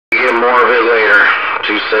more of it later.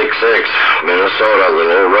 266, Minnesota,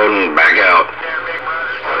 little old rodent, back out.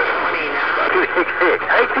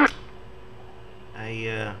 266.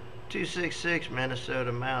 Hey, 266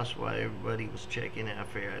 Minnesota Mouse, while everybody was checking out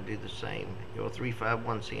here, I do the same. Your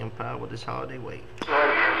 351 CM Pile with this holiday wave. 29 Texas.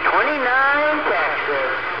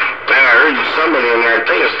 I heard somebody in there, I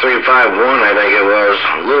think it's 351, I think it was.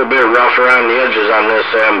 A little bit rough around the edges on this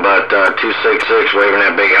end, but 266 waving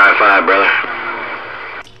that big high five, brother.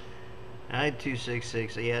 I had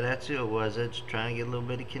 266. Yeah, that's who it was. That's trying to get a little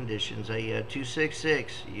bit of conditions. Hey,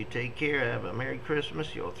 266, you take care. Have a Merry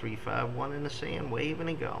Christmas. Your 351 in the sand, waving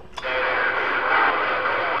and gone. Hey,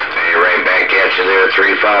 right back at you there,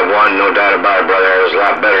 351. No doubt about it, brother. It was a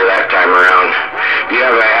lot better that time around. You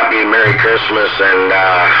have a happy Merry Christmas and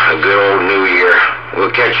a good old New Year.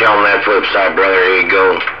 We'll catch you on that flip side, brother. Here you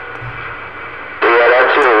go. Yeah,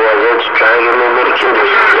 that's who it was. It's trying to get a little bit of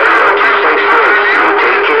conditions. 266. You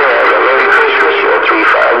take care. Have a Merry Christmas. Your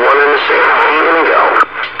 351 in the sand. Even and go.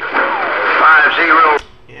 50.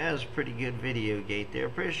 Yeah, it was a pretty good video gate there.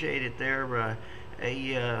 Appreciate it there.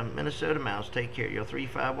 Minnesota Mouse, take care. Your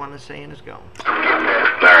 351 is saying is gone.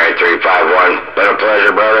 Alright, 351. Been a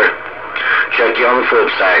pleasure, brother. Check you on the flip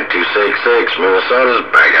side. 266. Minnesota's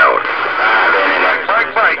back out.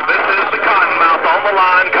 Break. This is the Cottonmouth on the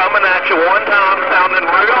line, coming at you one time, sounding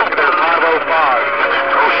rude.